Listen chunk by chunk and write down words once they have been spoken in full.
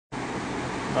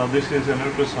Now this is an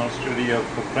ultrasound study of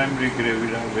a primary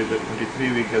gravida with a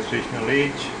 23-week gestational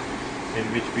age, in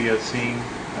which we are seeing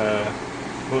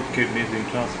both kidneys in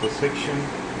transfer section.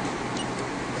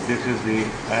 This is the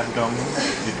abdomen,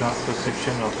 the transfer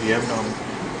section of the abdomen.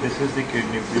 This is the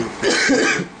kidney view.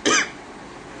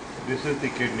 This is the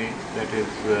kidney that is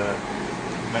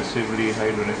massively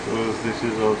hydronephrosis. This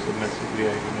is also massively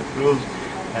hydronephrosis,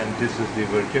 and this is the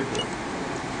vertebra.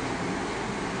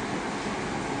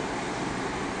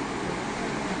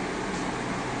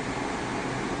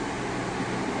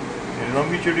 In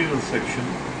longitudinal section,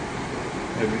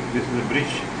 this is a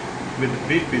breech with a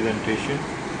breech presentation.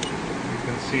 You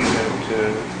can see that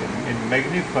in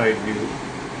magnified view,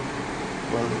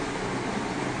 well,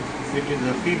 it is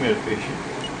a female patient,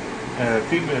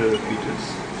 female fetus,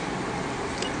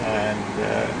 and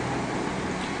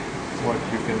what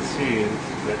you can see is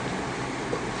that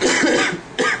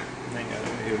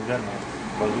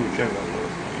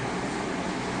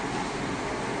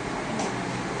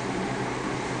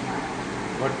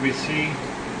what we see,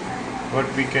 what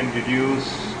we can deduce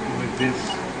with this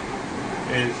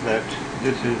is that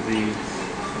this is the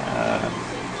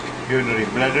urinary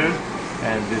bladder,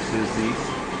 and this is the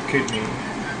kidney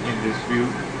in this view,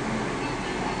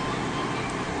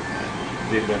 and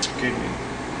the left kidney.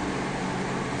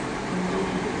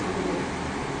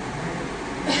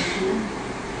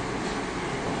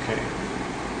 Okay.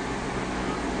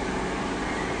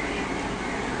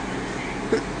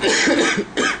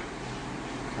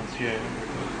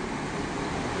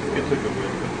 It's a good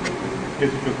weapon.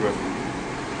 It's a good weapon.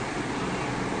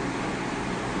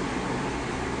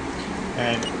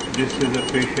 And this is a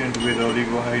patient with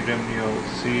oligohydramnios.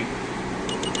 See,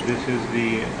 this is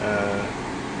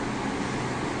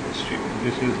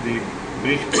the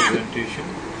breech presentation.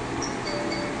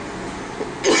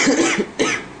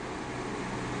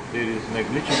 There is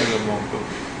negligible amount of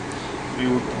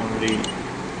fluid, only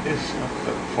this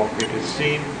pocket is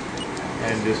seen,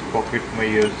 and this pocket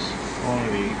measures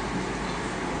only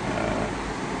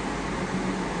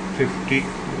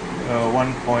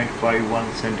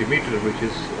 1.51 centimeter, which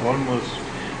is almost,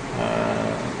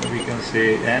 we can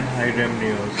say,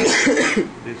 anhydramnios.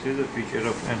 This is a feature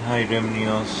of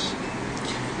anhydramnios.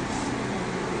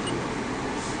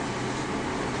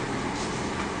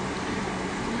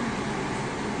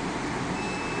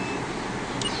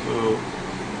 So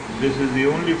this is the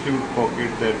only fluid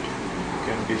pocket that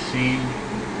can be seen,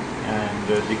 and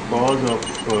the cause of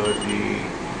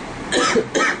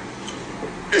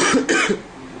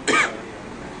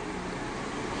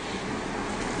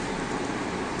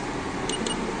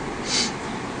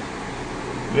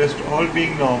rest all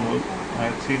being normal. I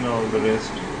have seen all the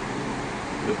rest.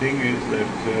 The thing is that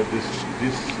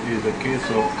this is a case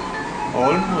of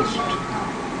almost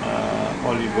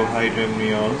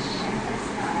oligohydramnios,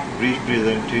 breech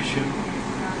presentation,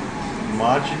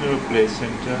 marginal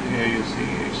placenta. Here you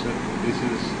see this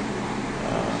is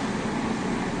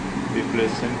the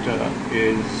placenta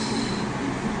is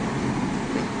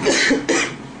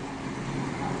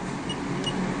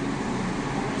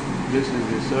this is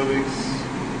the cervix.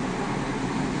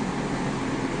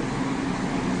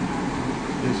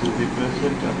 This is the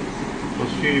placenta,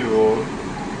 posterior wall.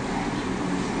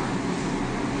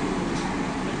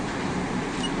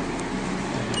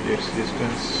 Its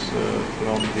distance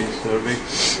from the cervix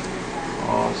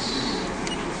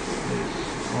is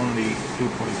only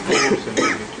 2.4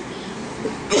 centimeters.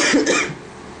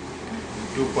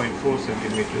 2.4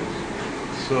 centimeters.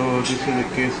 So this is a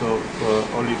case of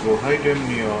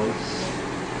oligohydramnios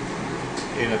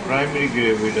in a primary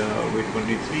gravida with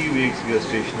 23 weeks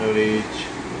gestational age,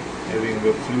 having a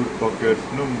fluid pocket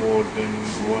no more than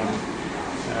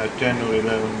 10 or 11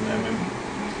 mm,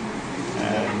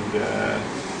 and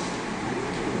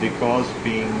the cause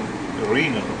being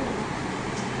renal,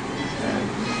 and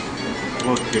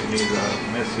both kidneys are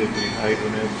massively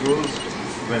hydronephrosis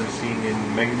when seen in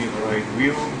magnified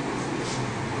view.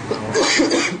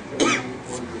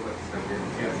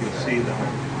 If you see them,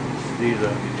 these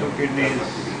are the two kidneys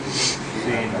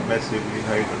seen massively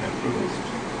hydronephrosis.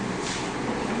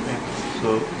 So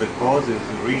the cause is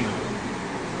renal.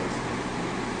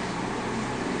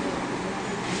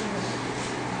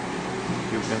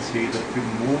 You can see that the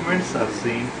movements are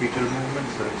seen, fetal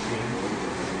movements are seen,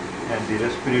 and the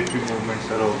respiratory movements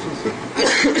are also seen.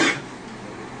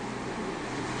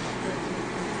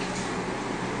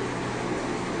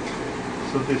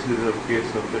 So this is a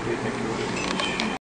case of the technical.